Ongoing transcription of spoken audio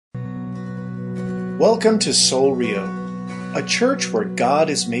Welcome to Soul Rio, a church where God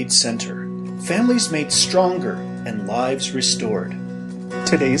is made center, families made stronger, and lives restored.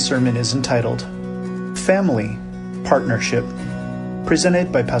 Today's sermon is entitled, Family Partnership,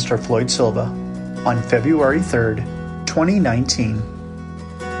 presented by Pastor Floyd Silva on February 3rd, 2019.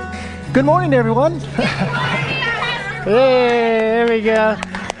 Good morning, everyone. Hey, there we go.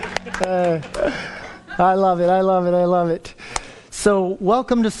 I love it. So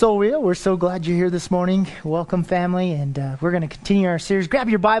welcome to Soul Rio. We're so glad you're here this morning. Welcome, family, and we're going to continue our series. Grab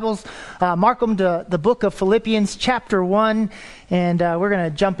your Bibles, mark them to the book of Philippians chapter 1, and we're going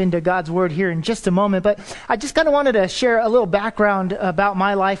to jump into God's Word here in just a moment. But I just kind of wanted to share a little background about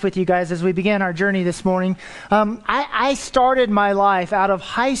my life with you guys as we began our journey this morning. I started my life out of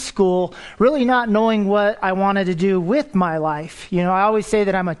high school really not knowing what I wanted to do with my life. You know, I always say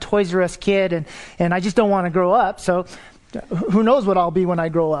that I'm a Toys R Us kid, and I just don't want to grow up, so who knows what I'll be when I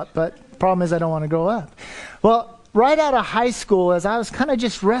grow up, but the problem is I don't want to grow up. Well, right out of high school, as I was kind of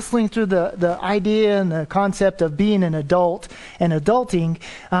just wrestling through the idea and the concept of being an adult and adulting,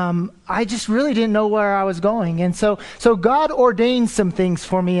 I just really didn't know where I was going. And so God ordained some things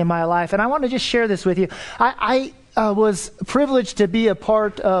for me in my life, and I want to just share this with you. I was privileged to be a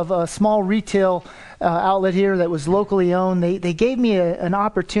part of a small retail outlet here that was locally owned. They gave me an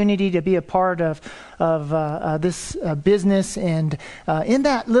opportunity to be a part of this business, and in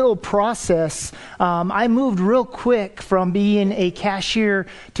that little process, I moved real quick from being a cashier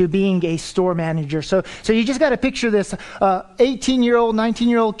to being a store manager. So you just got to picture this 18-year-old,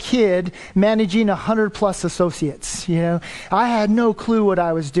 19-year-old kid managing 100+ associates. You know, I had no clue what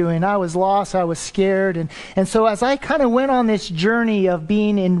I was doing. I was lost. I was scared, and so as I kind of went on this journey of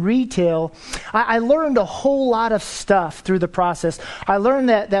being in retail, I learned a whole lot of stuff through the process. I learned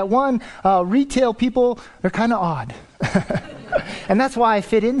that one, retail people, they're kind of odd. And that's why I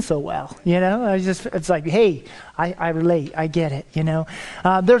fit in so well, you know. It's like, hey, I relate, I get it, you know.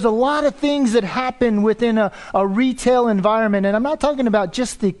 There's a lot of things that happen within a retail environment, and I'm not talking about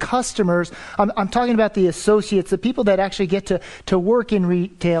just the customers. I'm talking about the associates, the people that actually get to work in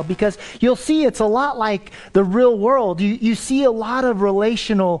retail, because you'll see it's a lot like the real world. You see a lot of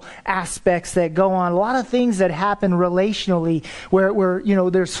relational aspects that go on, a lot of things that happen relationally, where you know,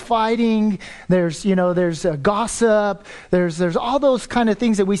 there's fighting, there's gossip, there's all those kind of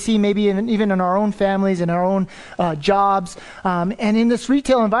things that we see maybe even in our own families and our own jobs. And in this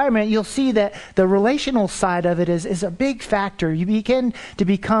retail environment, you'll see that the relational side of it is a big factor. You begin to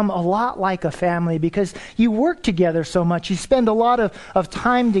become a lot like a family because you work together so much. You spend a lot of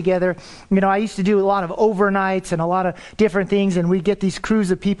time together. You know, I used to do a lot of overnights and a lot of different things, and we'd get these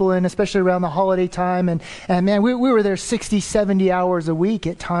crews of people in, especially around the holiday time. And man, we were there 60, 70 hours a week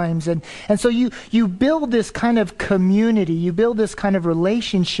at times. And so you build this kind of community. You build this kind of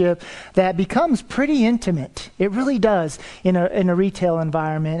relationship that becomes pretty intimate. It really does in a retail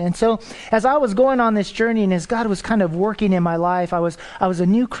environment. And so as I was going on this journey and as God was kind of working in my life, I was a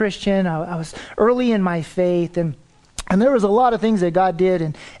new Christian. I was early in my faith, and there was a lot of things that God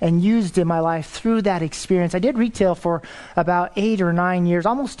did and used in my life through that experience. I did retail for about 8 or 9 years,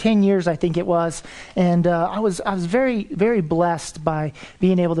 almost 10 years, I think it was. And I was very, very blessed by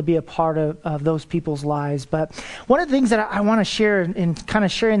being able to be a part of those people's lives. But one of the things that I want to share in kind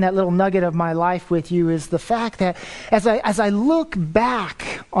of sharing that little nugget of my life with you is the fact that as I look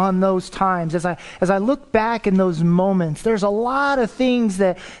back on those times, as I look back in those moments, there's a lot of things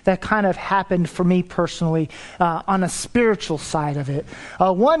that kind of happened for me personally on a spiritual side of it.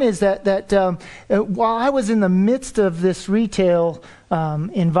 One is that while I was in the midst of this retail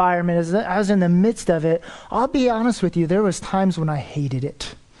environment, as I was in the midst of it, I'll be honest with you, there was times when I hated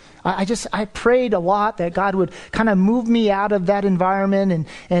it. I prayed a lot that God would kind of move me out of that environment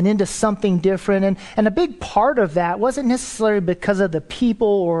and into something different. And a big part of that wasn't necessarily because of the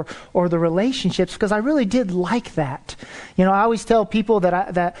people or the relationships, because I really did like that. You know, I always tell people that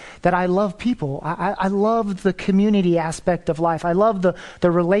I love people. I love the community aspect of life. I love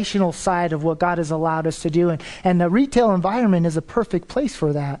the relational side of what God has allowed us to do. And the retail environment is a perfect place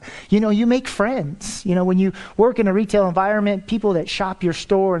for that. You know, you make friends. You know, when you work in a retail environment, people that shop your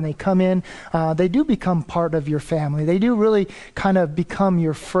store and they come in, they do become part of your family. They do really kind of become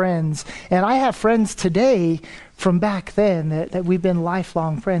your friends. And I have friends today from back then that we've been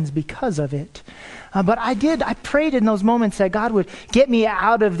lifelong friends because of it. But I prayed in those moments that God would get me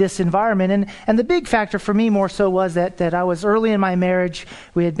out of this environment. And the big factor for me more so was that I was early in my marriage.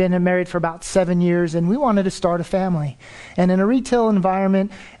 We had been married for about 7 years, and we wanted to start a family. And in a retail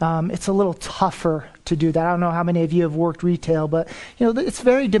environment, it's a little tougher to do that. I don't know how many of you have worked retail, but it's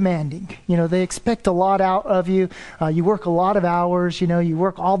very demanding. They expect a lot out of you. You work a lot of hours. You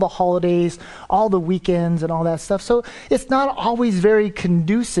work all the holidays, all the weekends, and all that stuff. So it's not always very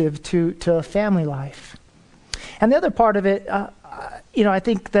conducive to a family life. And the other part of it, I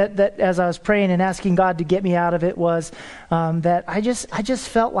think that as I was praying and asking God to get me out of it was that I just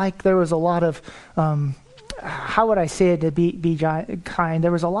felt like there was a lot of how would I say it to be kind?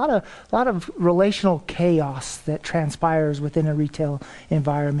 There was a lot of relational chaos that transpires within a retail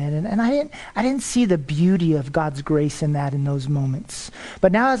environment, and I didn't see the beauty of God's grace in that in those moments.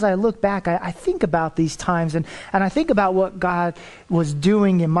 But now as I look back, I think about these times, and I think about what God was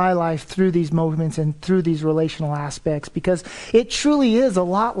doing in my life through these moments and through these relational aspects, because it truly is a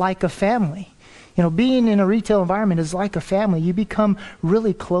lot like a family. Being in a retail environment is like a family. You become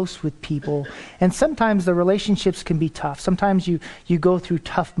really close with people. And sometimes the relationships can be tough. Sometimes you go through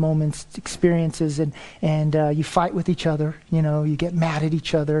tough moments, experiences, and you fight with each other. You get mad at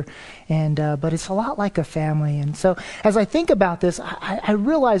each other. But it's a lot like a family. And so as I think about this, I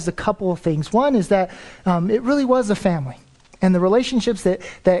realized a couple of things. One is that it really was a family. And the relationships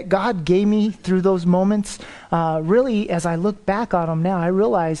that God gave me through those moments, really, as I look back on them now, I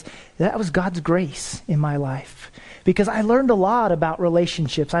realize that was God's grace in my life. Because I learned a lot about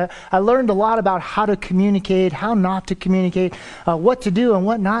relationships. I learned a lot about how to communicate, how not to communicate, what to do and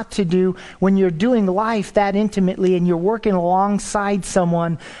what not to do when you're doing life that intimately and you're working alongside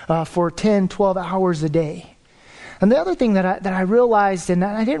someone for 10, 12 hours a day. And the other thing that I realized, and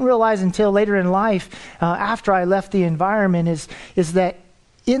I didn't realize until later in life, after I left the environment, is that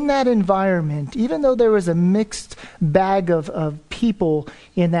in that environment, even though there was a mixed bag of people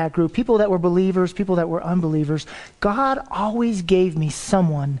in that group, people that were believers, people that were unbelievers, God always gave me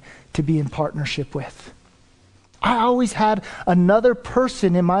someone to be in partnership with. I always had another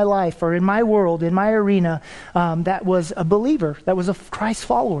person in my life or in my world, in my arena, that was a believer, that was a Christ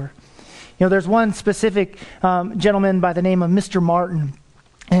follower. There's one specific gentleman by the name of Mr. Martin.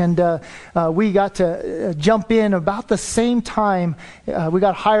 And we got to jump in about the same time. We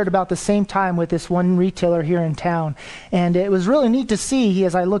got hired about the same time with this one retailer here in town. And it was really neat to see,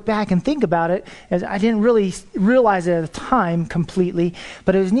 as I look back and think about it, as I didn't really realize it at the time completely,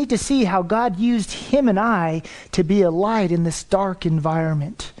 but it was neat to see how God used him and I to be a light in this dark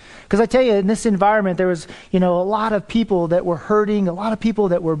environment. Because I tell you, in this environment, there was, a lot of people that were hurting, a lot of people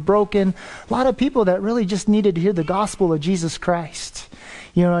that were broken, a lot of people that really just needed to hear the gospel of Jesus Christ.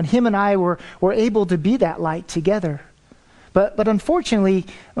 And him and I were able to be that light together. But unfortunately,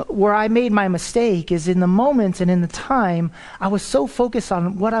 where I made my mistake is in the moments and in the time, I was so focused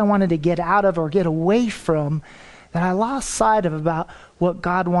on what I wanted to get out of or get away from that I lost sight of about what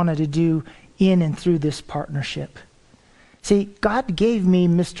God wanted to do in and through this partnership. See, God gave me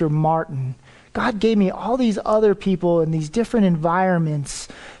Mr. Martin. God gave me all these other people in these different environments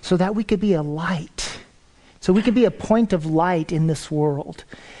so that we could be a light. So we could be a point of light in this world.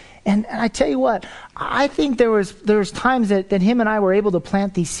 And I tell you what, I think there was times that him and I were able to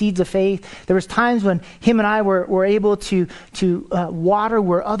plant these seeds of faith. There was times when him and I were able to water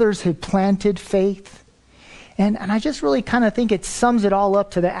where others had planted faith. And I just really kind of think it sums it all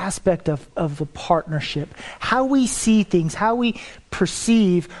up to the aspect of the partnership. How we see things, how we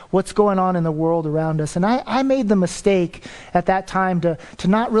perceive what's going on in the world around us. And I made the mistake at that time to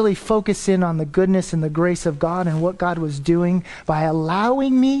not really focus in on the goodness and the grace of God and what God was doing by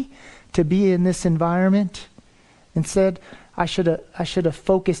allowing me to be in this environment. Instead, I should have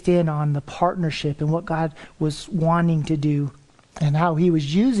focused in on the partnership and what God was wanting to do. And how he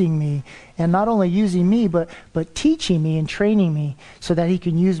was using me, and not only using me, but teaching me and training me so that he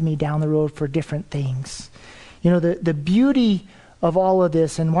can use me down the road for different things. The beauty of all of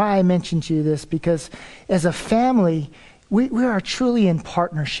this, and why I mentioned to you this, because as a family, we are truly in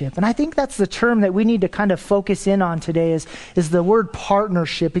partnership. And I think that's the term that we need to kind of focus in on today is the word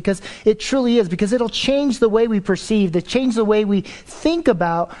partnership, because it truly is, because it'll change the way we perceive, change the way we think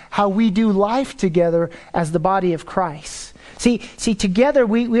about how we do life together as the body of Christ. See, together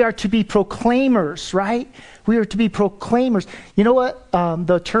we are to be proclaimers, right? We are to be proclaimers. You know what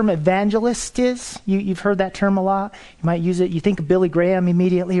the term evangelist is? You've heard that term a lot. You might use it. You think of Billy Graham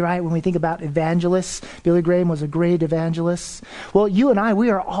immediately, right? When we think about evangelists, Billy Graham was a great evangelist. Well, you and I, we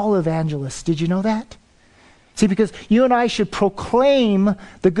are all evangelists. Did you know that? See, because you and I should proclaim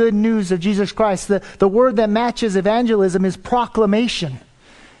the good news of Jesus Christ. The word that matches evangelism is proclamation.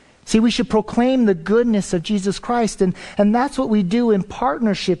 See, we should proclaim the goodness of Jesus Christ, and that's what we do in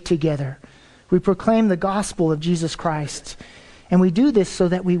partnership together. We proclaim the gospel of Jesus Christ. And we do this so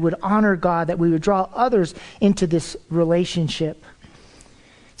that we would honor God, that we would draw others into this relationship.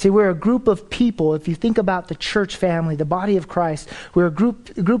 See, we're a group of people. If you think about the church family, the body of Christ, we're a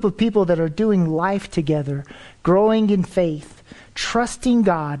group of people that are doing life together, growing in faith, trusting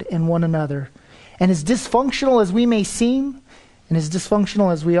God and one another. And as dysfunctional as we may seem, and as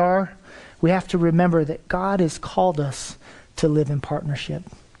dysfunctional as we are, we have to remember that God has called us to live in partnership.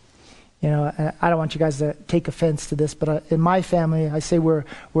 You know, I don't want you guys to take offense to this, but in my family, I say we're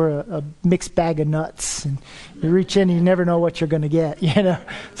a mixed bag of nuts. And you reach in and you never know what you're going to get. You know,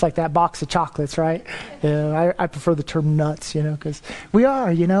 it's like that box of chocolates, right? You know, I prefer the term nuts, you know, because we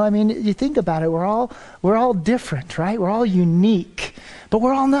are, you know. I mean, you think about it, we're all different, right? We're all unique, but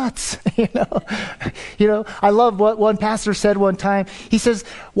we're all nuts, you know. You know, I love what one pastor said one time. He says,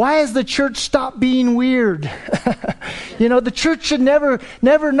 "Why has the church stopped being weird?" You know, the church should never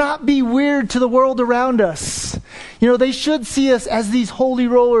not be weird to the world around us. You know, they should see us as these holy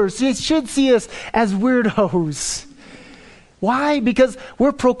rollers. They should see us as weirdos. Why? Because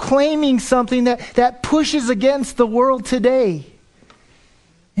we're proclaiming something that pushes against the world today.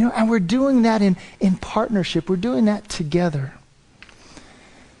 You know, and we're doing that in partnership. We're doing that together.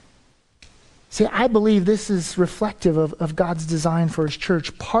 See, I believe this is reflective of God's design for His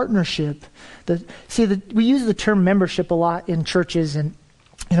church. Partnership. We use the term membership a lot in churches, and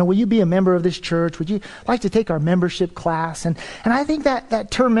you know, will you be a member of this church? Would you like to take our membership class? And I think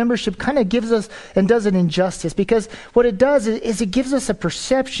that term membership kind of gives us and does an injustice, because what it does is it gives us a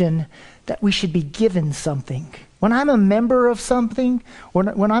perception that we should be given something. When I'm a member of something,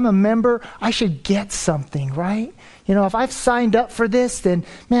 when I'm a member, I should get something, right? You know, if I've signed up for this, then,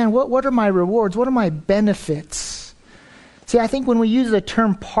 man, what are my rewards? What are my benefits? See, I think when we use the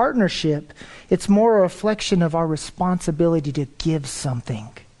term partnership, it's more a reflection of our responsibility to give something.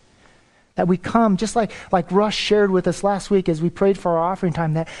 That we come, just like Russ shared with us last week as we prayed for our offering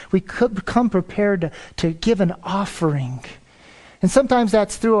time, that we could come prepared to give an offering. And sometimes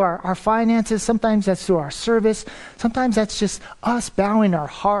that's through our finances, sometimes that's through our service, sometimes that's just us bowing our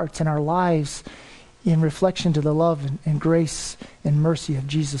hearts and our lives in reflection to the love and grace and mercy of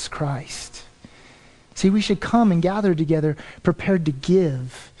Jesus Christ. See, we should come and gather together prepared to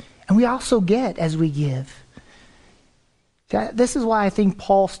give. And we also get as we give. This is why I think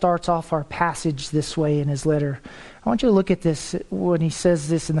Paul starts off our passage this way in his letter. I want you to look at this when he says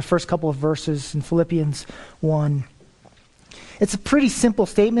this in the first couple of verses in Philippians 1. It's a pretty simple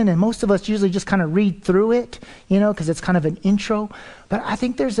statement, and most of us usually just kind of read through it, you know, because it's kind of an intro. But I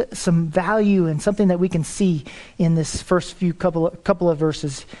think there's some value and something that we can see in this first couple of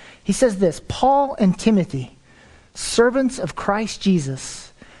verses. He says this: Paul and Timothy, servants of Christ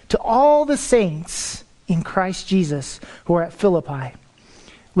Jesus, to all the saints in Christ Jesus who are at Philippi,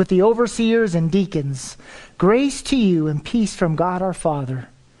 with the overseers and deacons, grace to you and peace from God our Father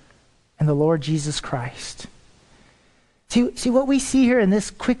and the Lord Jesus Christ. See what we see here in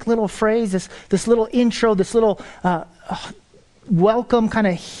this quick little phrase, this little intro, this little welcome kind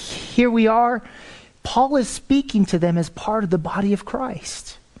of, here we are. Paul is speaking to them as part of the body of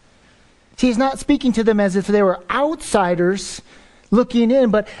Christ. See, he's not speaking to them as if they were outsiders looking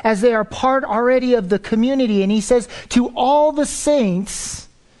in, but as they are part already of the community. And he says, to all the saints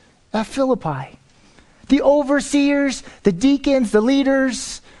at Philippi, the overseers, the deacons, the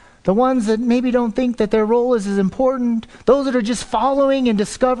leaders, the ones that maybe don't think that their role is as important, those that are just following and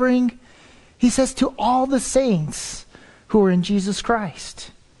discovering. He says to all the saints who are in Jesus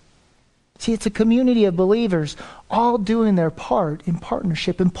Christ. See, it's a community of believers all doing their part in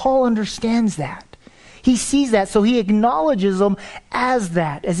partnership. And Paul understands that. He sees that, so he acknowledges them as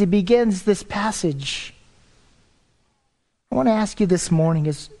that as he begins this passage. I want to ask you this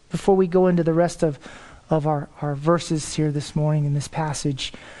morning, before we go into the rest of our verses here this morning in this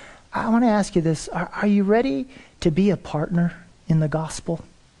passage, I want to ask you this. Are you ready to be a partner in the gospel?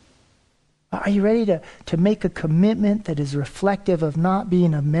 Are you ready to make a commitment that is reflective of not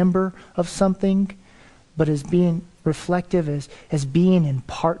being a member of something, but as being reflective as being in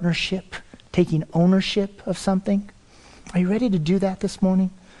partnership, taking ownership of something? Are you ready to do that this morning?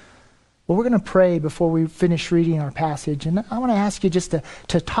 Well, we're going to pray before we finish reading our passage. And I want to ask you just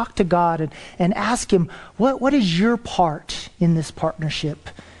to talk to God and ask Him, what is your part in this partnership?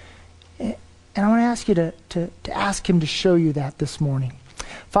 And I want to ask you to ask Him to show you that this morning.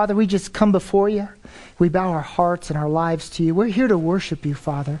 Father, we just come before you. We bow our hearts and our lives to you. We're here to worship you,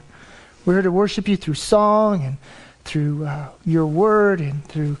 Father. We're here to worship you through song and through your word and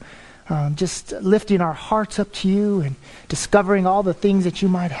through just lifting our hearts up to you and discovering all the things that you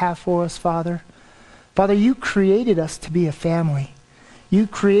might have for us, Father. Father, you created us to be a family. You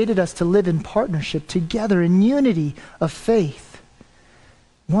created us to live in partnership together in unity of faith.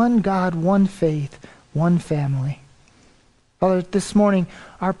 One God, one faith, one family. Father, this morning,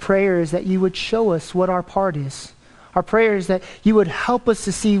 our prayer is that you would show us what our part is. Our prayer is that you would help us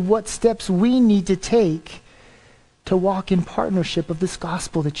to see what steps we need to take to walk in partnership of this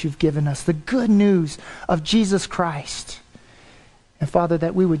gospel that you've given us, the good news of Jesus Christ. And Father,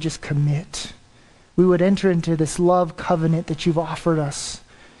 that we would just commit. We would enter into this love covenant that you've offered us.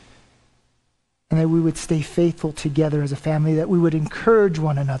 And that we would stay faithful together as a family, that we would encourage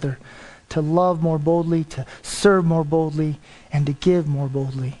one another to love more boldly, to serve more boldly, and to give more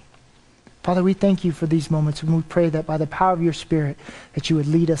boldly. Father, we thank you for these moments, and we pray that by the power of your Spirit, that you would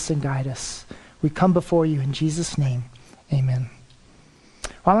lead us and guide us. We come before you in Jesus' name. Amen.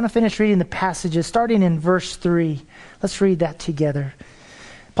 Well, I want to finish reading the passages, starting in verse 3. Let's read that together.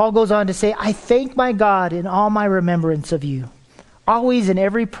 Paul goes on to say, I thank my God in all my remembrance of you, always in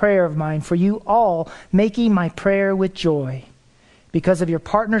every prayer of mine, for you all, making my prayer with joy, because of your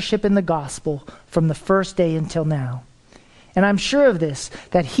partnership in the gospel from the first day until now. And I'm sure of this,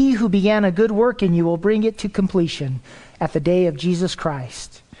 that he who began a good work in you will bring it to completion at the day of Jesus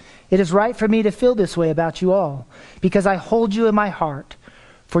Christ. It is right for me to feel this way about you all, because I hold you in my heart,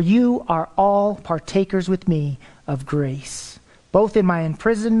 for you are all partakers with me of grace, both in my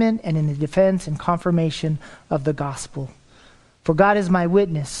imprisonment and in the defense and confirmation of the gospel. For God is my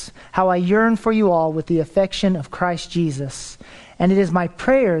witness, how I yearn for you all with the affection of Christ Jesus. And it is my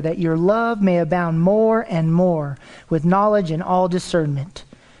prayer that your love may abound more and more with knowledge and all discernment,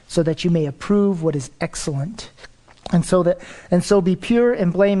 so that you may approve what is excellent, and so be pure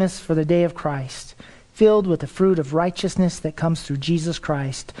and blameless for the day of Christ, filled with the fruit of righteousness that comes through Jesus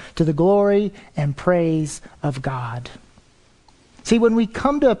Christ, to the glory and praise of God. See, when we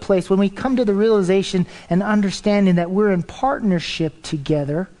come to a place, when we come to the realization and understanding that we're in partnership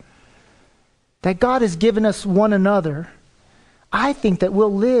together, that God has given us one another, I think that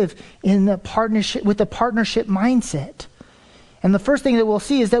we'll live in the partnership with a partnership mindset. And the first thing that we'll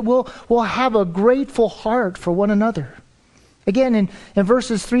see is that we'll have a grateful heart for one another. Again, in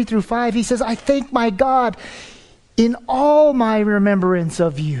verses 3 through 5, he says, I thank my God in all my remembrance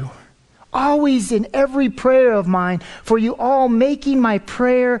of you, always in every prayer of mine, for you all, making my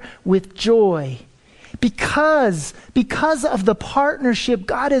prayer with joy. Because of the partnership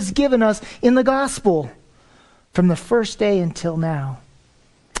God has given us in the gospel from the first day until now.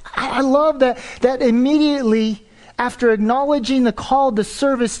 I love that immediately after acknowledging the call to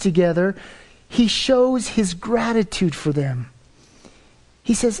service together, he shows his gratitude for them.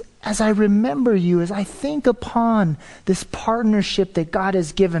 He says, as I remember you, as I think upon this partnership that God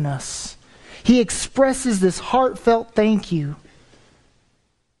has given us, he expresses this heartfelt thank you.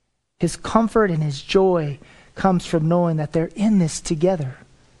 His comfort and his joy comes from knowing that they're in this together.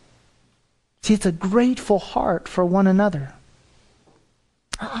 See, it's a grateful heart for one another.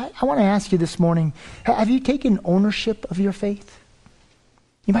 I want to ask you this morning, have you taken ownership of your faith?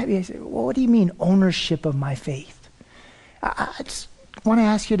 You might be saying, well, what do you mean ownership of my faith? I just want to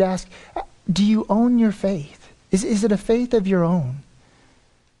ask you to ask, do you own your faith? Is it a faith of your own?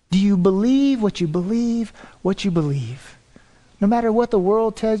 Do you believe what you believe, No matter what the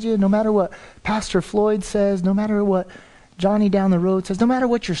world tells you, no matter what Pastor Floyd says, no matter what Johnny down the road says, no matter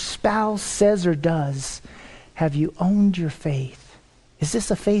what your spouse says or does, have you owned your faith? Is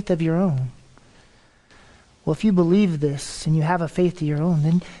this a faith of your own? Well, if you believe this and you have a faith of your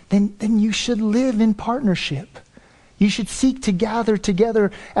own, then you should live in partnership. You should seek to gather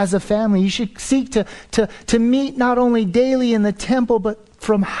together as a family. You should seek to meet not only daily in the temple, but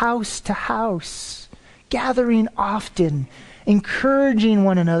from house to house, gathering often, encouraging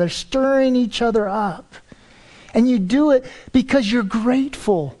one another, stirring each other up. And you do it because you're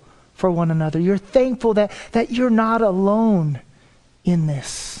grateful for one another. You're thankful that you're not alone in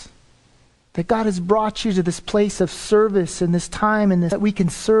this. That God has brought you to this place of service and this time and that we can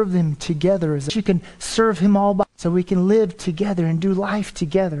serve Him together. You can serve Him all by, so we can live together and do life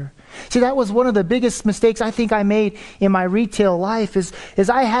together. See, that was one of the biggest mistakes I think I made in my retail life is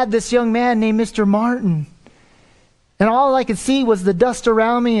I had this young man named Mr. Martin. And all I could see was the dust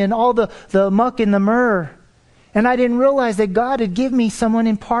around me and all the muck and the myrrh. And I didn't realize that God had given me someone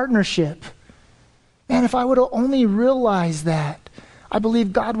in partnership. Man, if I would have only realized that, I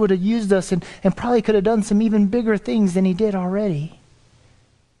believe God would have used us and probably could have done some even bigger things than He did already.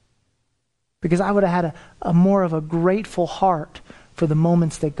 Because I would have had a more of a grateful heart for the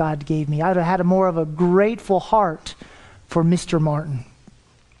moments that God gave me. I would have had more of a grateful heart for Mr. Martin.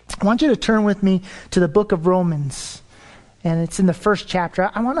 I want you to turn with me to the book of Romans, and it's in the first chapter.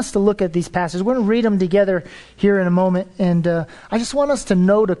 I want us to look at these passages. We're going to read them together here in a moment, and I just want us to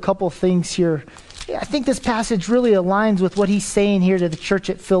note a couple things here. I think this passage really aligns with what he's saying here to the church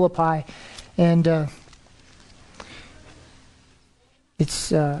at Philippi, and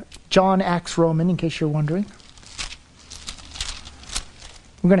it's John Acts Roman, in case you're wondering.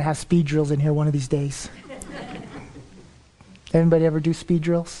 We're going to have speed drills in here one of these days. Anybody ever do speed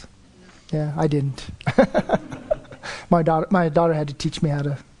drills? Yeah, I didn't. My daughter had to teach me how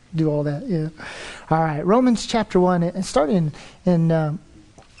to do all that. Yeah. All right, Romans chapter 1, and starting in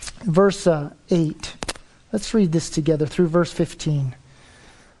verse 8. Let's read this together through verse 15.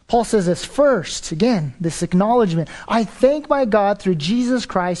 Paul says this first, again, this acknowledgement. I thank my God through Jesus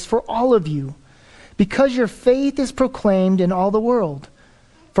Christ for all of you, because your faith is proclaimed in all the world.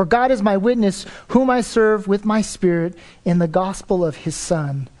 For God is my witness, whom I serve with my spirit in the gospel of his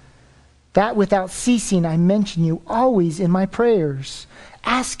Son, that without ceasing I mention you always in my prayers,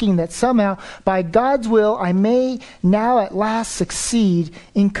 asking that somehow, by God's will, I may now at last succeed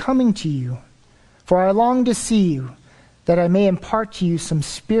in coming to you. For I long to see you, that I may impart to you some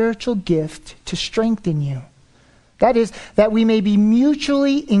spiritual gift to strengthen you. That is, that we may be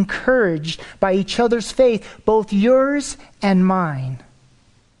mutually encouraged by each other's faith, both yours and mine.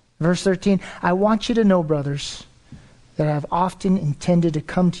 Verse 13, I want you to know, brothers, that I have often intended to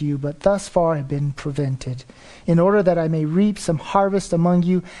come to you, but thus far have been prevented, in order that I may reap some harvest among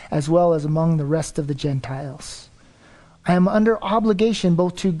you as well as among the rest of the Gentiles. I am under obligation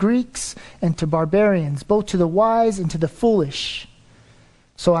both to Greeks and to barbarians, both to the wise and to the foolish.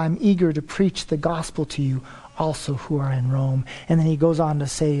 So I am eager to preach the gospel to you also who are in Rome. And then he goes on to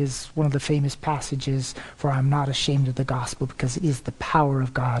say, is one of the famous passages, for I am not ashamed of the gospel, because it is the power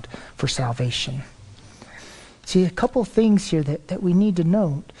of God for salvation. See, a couple things here that we need to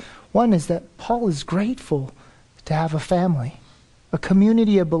note. One is that Paul is grateful to have a family, a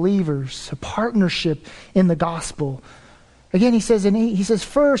community of believers, a partnership in the gospel. Again, he says in 8, he says,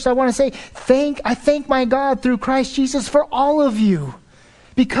 first, I want to say, I thank my God through Christ Jesus for all of you.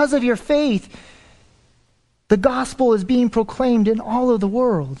 Because of your faith, the gospel is being proclaimed in all of the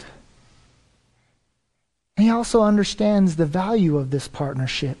world. And he also understands the value of this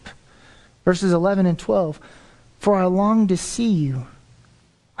partnership. Verses 11 and 12, for I long to see you.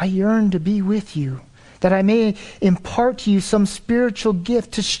 I yearn to be with you, that I may impart to you some spiritual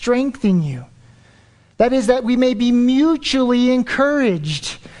gift to strengthen you. That is, that we may be mutually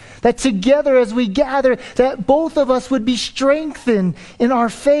encouraged. That together as we gather, that both of us would be strengthened in our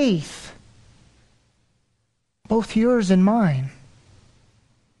faith. Both yours and mine.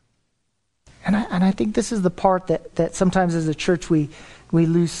 And I think this is the part that sometimes as a church we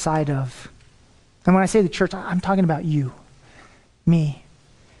lose sight of. And when I say the church, I'm talking about you, me.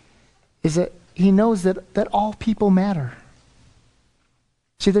 Is that he knows that all people matter.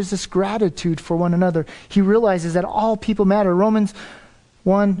 See, there's this gratitude for one another. He realizes that all people matter. Romans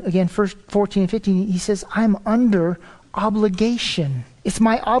 1, again, verse 14 and 15, he says, I'm under obligation. It's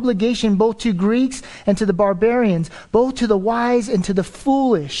my obligation both to Greeks and to the barbarians, both to the wise and to the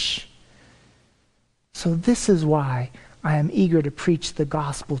foolish. So this is why I am eager to preach the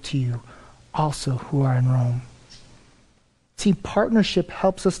gospel to you also who are in Rome. See, partnership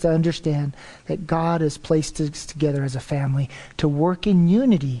helps us to understand that God has placed us together as a family to work in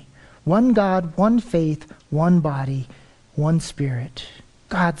unity. One God, one faith, one body, one Spirit.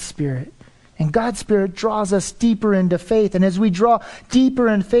 God's Spirit. And God's Spirit draws us deeper into faith. And as we draw deeper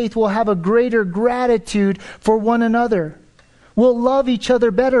in faith, we'll have a greater gratitude for one another. We'll love each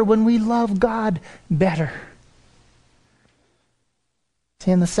other better when we love God better.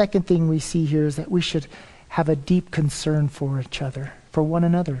 And the second thing we see here is that we should have a deep concern for each other, for one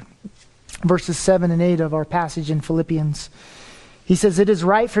another. Verses 7 and 8 of our passage in Philippians. He says, it is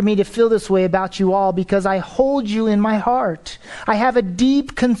right for me to feel this way about you all because I hold you in my heart. I have a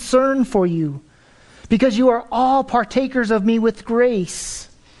deep concern for you because you are all partakers of me with grace,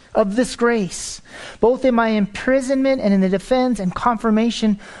 of this grace, both in my imprisonment and in the defense and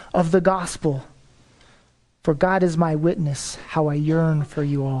confirmation of the gospel. For God is my witness, how I yearn for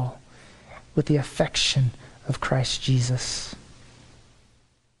you all with the affection of Christ Jesus.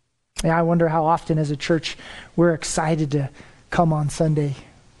 And I wonder how often as a church we're excited to come on Sunday,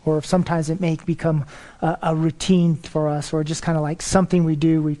 or if sometimes it may become a routine for us, or just kind of like something we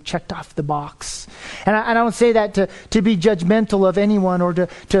do, we've checked off the box. And I don't say that to be judgmental of anyone or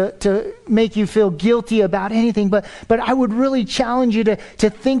to make you feel guilty about anything, but I would really challenge you to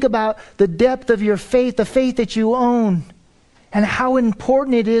think about the depth of your faith, the faith that you own, and how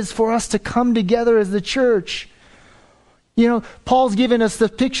important it is for us to come together as the church. You know, Paul's given us the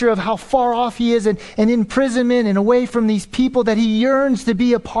picture of how far off he is and imprisonment and away from these people, that he yearns to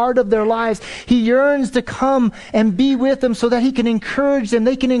be a part of their lives. He yearns to come and be with them so that he can encourage them.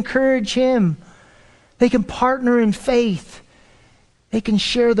 They can encourage him. They can partner in faith. They can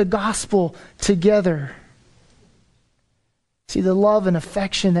share the gospel together. See, the love and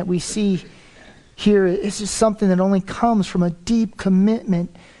affection that we see here is just something that only comes from a deep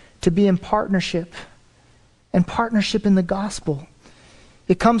commitment to be in partnership. And partnership in the gospel.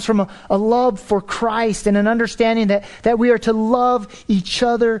 It comes from a love for Christ and an understanding that we are to love each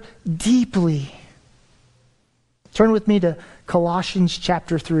other deeply. Turn with me to Colossians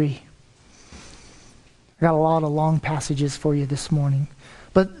chapter 3. I got a lot of long passages for you this morning.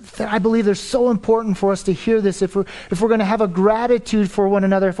 But I believe they're so important for us to hear this if we're going to have a gratitude for one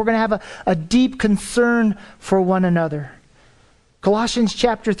another, if we're going to have a deep concern for one another. Colossians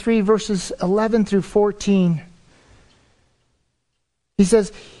chapter 3, verses 11 through 14. He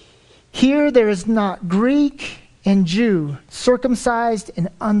says, "Here there is not Greek and Jew, circumcised and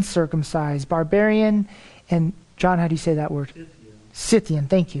uncircumcised, barbarian and," John, how do you say that word? Scythian,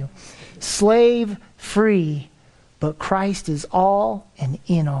 thank you. "Slave, free, but Christ is all and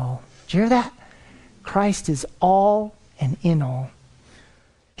in all." Did you hear that? Christ is all and in all.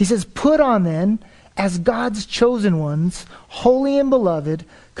 He says, "Put on then, as God's chosen ones, holy and beloved,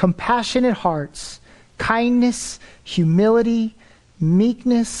 compassionate hearts, kindness, humility,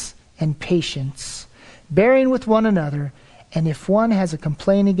 meekness, and patience, bearing with one another, and if one has a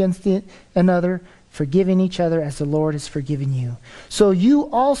complaint against another, forgiving each other as the Lord has forgiven you. So you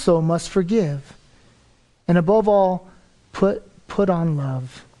also must forgive. And above all, put on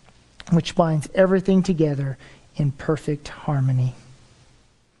love, which binds everything together in perfect harmony."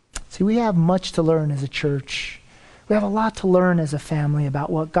 See, we have much to learn as a church. We have a lot to learn as a family about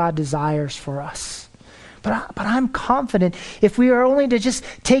what God desires for us. But I'm confident if we are only to just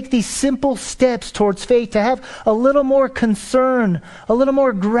take these simple steps towards faith, to have a little more concern, a little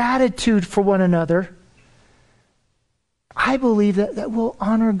more gratitude for one another, I believe that we'll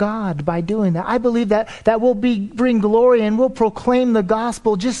honor God by doing that. I believe that will bring glory, and we'll proclaim the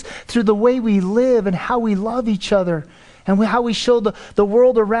gospel just through the way we live and how we love each other. And how we show the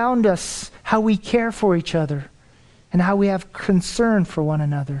world around us how we care for each other and how we have concern for one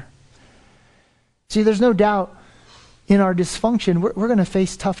another. See, there's no doubt in our dysfunction, we're going to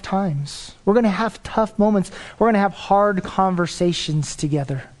face tough times. We're going to have tough moments. We're going to have hard conversations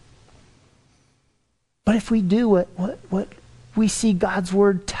together. But if we do what we see God's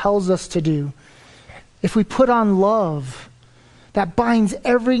word tells us to do, if we put on love that binds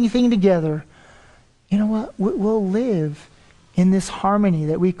everything together, you know what? We'll live in this harmony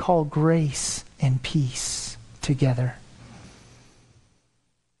that we call grace and peace together.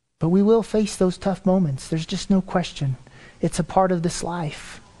 But we will face those tough moments. There's just no question. It's a part of this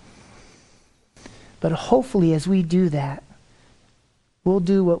life. But hopefully as we do that, we'll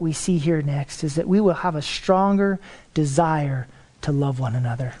do what we see here next, is that we will have a stronger desire to love one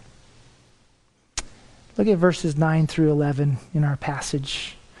another. Look at verses 9 through 11 in our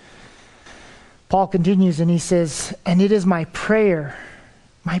passage. Paul continues and he says, "And it is my prayer,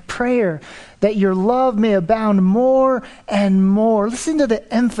 that your love may abound more and more." Listen to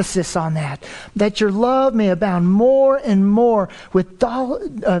the emphasis on that. "That your love may abound more and more with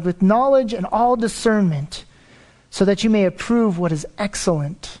knowledge and all discernment, so that you may approve what is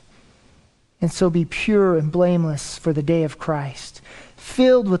excellent, and so be pure and blameless for the day of Christ,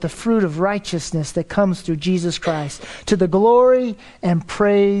 filled with the fruit of righteousness that comes through Jesus Christ, to the glory and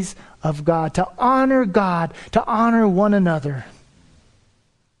praise of God," to honor God, to honor one another.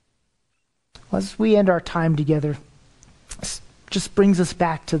 As we end our time together, this just brings us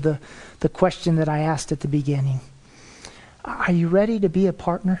back to the question that I asked at the beginning. Are you ready to be a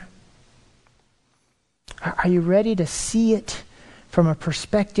partner? Are you ready to see it from a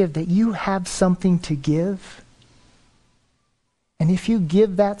perspective that you have something to give? And if you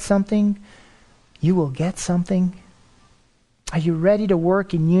give that something, you will get something. Are you ready to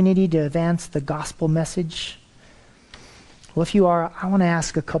work in unity to advance the gospel message? Well, if you are, I want to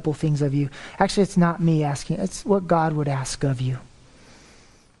ask a couple things of you. Actually, it's not me asking. It's what God would ask of you.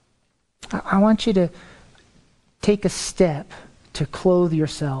 I want you to take a step to clothe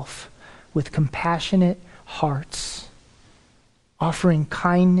yourself with compassionate hearts, offering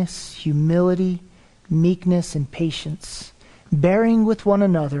kindness, humility, meekness, and patience, bearing with one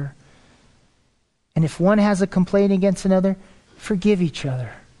another. And if one has a complaint against another, forgive each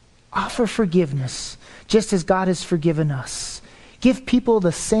other. Offer forgiveness, just as God has forgiven us. Give people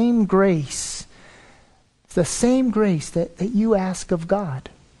the same grace, It's the same grace that you ask of God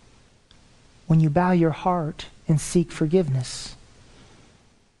when you bow your heart and seek forgiveness.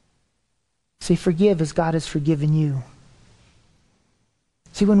 See, forgive as God has forgiven you.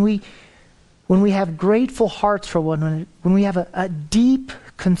 See, when we have grateful hearts for one another, when we have a deep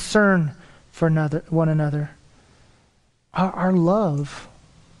concern for one another, our love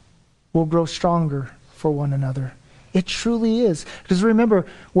will grow stronger for one another. It truly is. Because remember,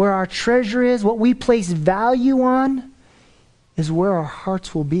 where our treasure is, what we place value on, is where our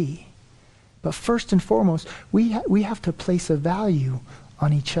hearts will be. But first and foremost, we have to place a value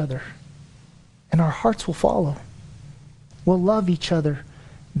on each other. And our hearts will follow. We'll love each other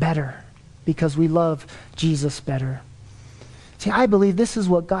better because we love Jesus better. See, I believe this is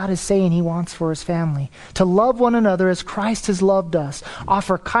what God is saying He wants for His family. To love one another as Christ has loved us.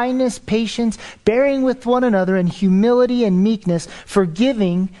 Offer kindness, patience, bearing with one another in humility and meekness,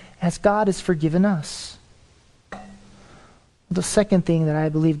 forgiving as God has forgiven us. The second thing that I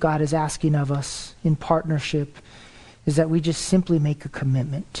believe God is asking of us in partnership is that we just simply make a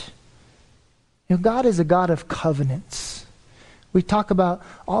commitment. You know, God is a God of covenants. We talk about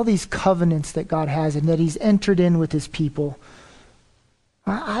all these covenants that God has and that He's entered in with His people.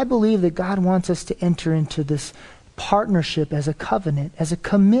 I believe that God wants us to enter into this partnership as a covenant, as a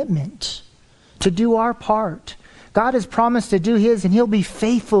commitment to do our part. God has promised to do His, and He'll be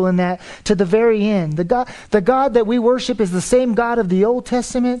faithful in that to the very end. The God that we worship is the same God of the Old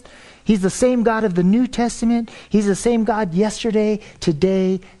Testament. He's the same God of the New Testament. He's the same God yesterday,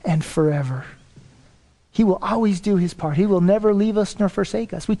 today, and forever. He will always do His part. He will never leave us nor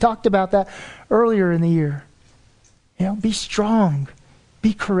forsake us. We talked about that earlier in the year. You know, be strong.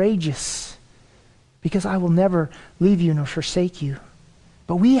 Be courageous, because I will never leave you nor forsake you.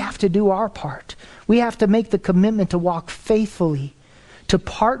 But we have to do our part. We have to make the commitment to walk faithfully, to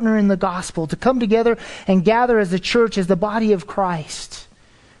partner in the gospel, to come together and gather as a church, as the body of Christ,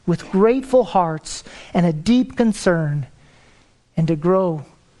 with grateful hearts and a deep concern, and to grow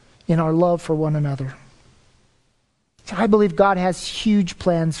in our love for one another. I believe God has huge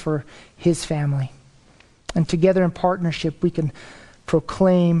plans for His family. And together in partnership, we can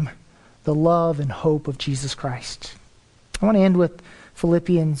proclaim the love and hope of Jesus Christ. I want to end with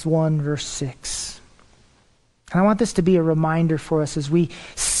Philippians 1, verse 6. And I want this to be a reminder for us as we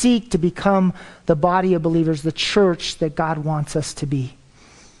seek to become the body of believers, the church that God wants us to be.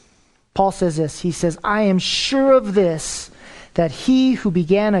 Paul says this. He says, I am sure of this, that He who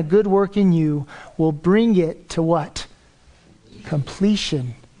began a good work in you will bring it to what?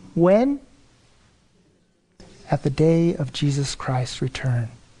 Completion. When? At the day of Jesus Christ's return.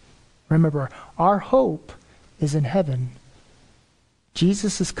 Remember, our hope is in heaven.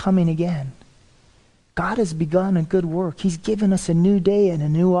 Jesus is coming again. God has begun a good work. He's given us a new day and a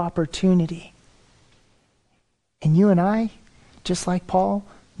new opportunity. And you and I, just like Paul,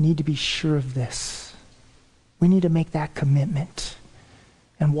 need to be sure of this. We need to make that commitment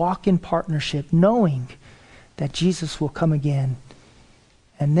and walk in partnership, knowing that Jesus will come again,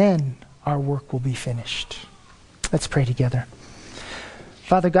 and then our work will be finished. Let's pray together.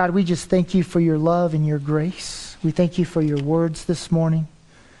 Father God, we just thank You for Your love and Your grace. We thank You for Your words this morning.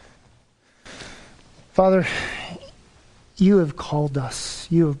 Father, You have called us.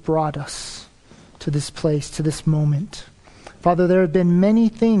 You have brought us to this place, to this moment. Father, there have been many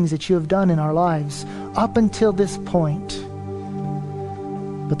things that You have done in our lives up until this point.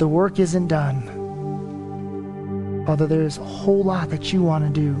 But the work isn't done. Father, there is a whole lot that You want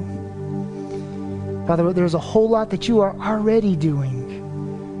to do. Father, there's a whole lot that You are already doing.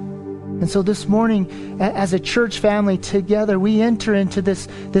 And so this morning, as a church family together, we enter into this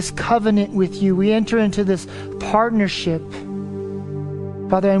covenant with You. We enter into this partnership,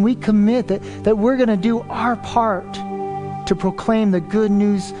 Father, and we commit that we're going to do our part to proclaim the good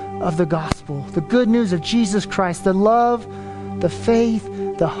news of the gospel, the good news of Jesus Christ, the love, the faith,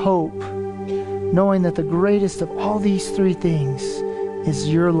 the hope, knowing that the greatest of all these three things is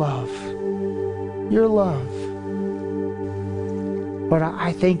Your love. Your love. Lord,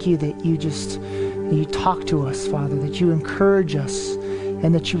 I thank You that You talk to us, Father, that You encourage us,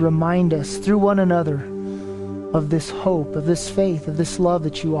 and that You remind us through one another of this hope, of this faith, of this love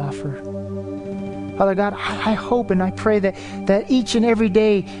that You offer. Father God, I hope and I pray that each and every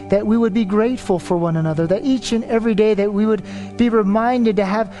day that we would be grateful for one another, that each and every day that we would be reminded to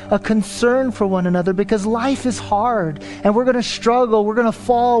have a concern for one another, because life is hard and we're going to struggle, we're going to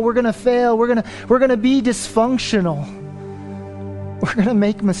fall, we're going to fail, we're going to be dysfunctional. We're going to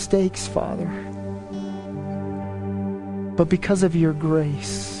make mistakes, Father. But because of Your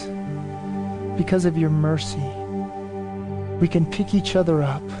grace, because of Your mercy, we can pick each other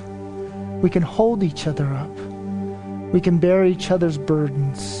up. We can hold each other up. We can bear each other's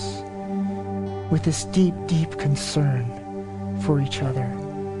burdens with this deep, deep concern for each other.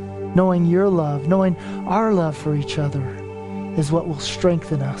 Knowing your love, knowing our love for each other is what will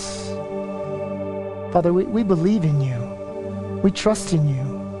strengthen us. Father, we believe in you. We trust in you.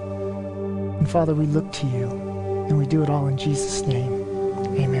 And Father, we look to you. And we do it all in Jesus' name.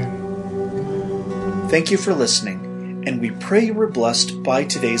 Amen. Thank you for listening, and we pray you were blessed by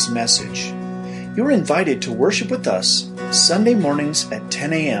today's message. You are invited to worship with us Sunday mornings at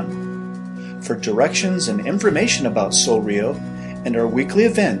 10 a.m. For directions and information about Soul Rio and our weekly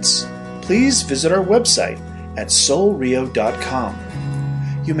events, please visit our website at soulrio.com.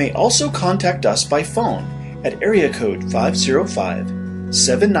 You may also contact us by phone at area code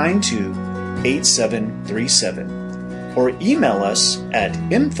 505-792-8737 or email us at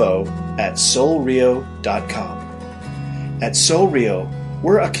info@soulrio.com. At Soul Rio,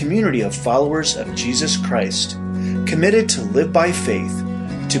 we're a community of followers of Jesus Christ, committed to live by faith,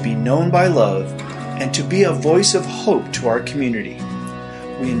 to be known by love, and to be a voice of hope to our community.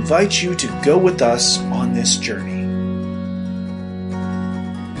 We invite you to go with us on this journey.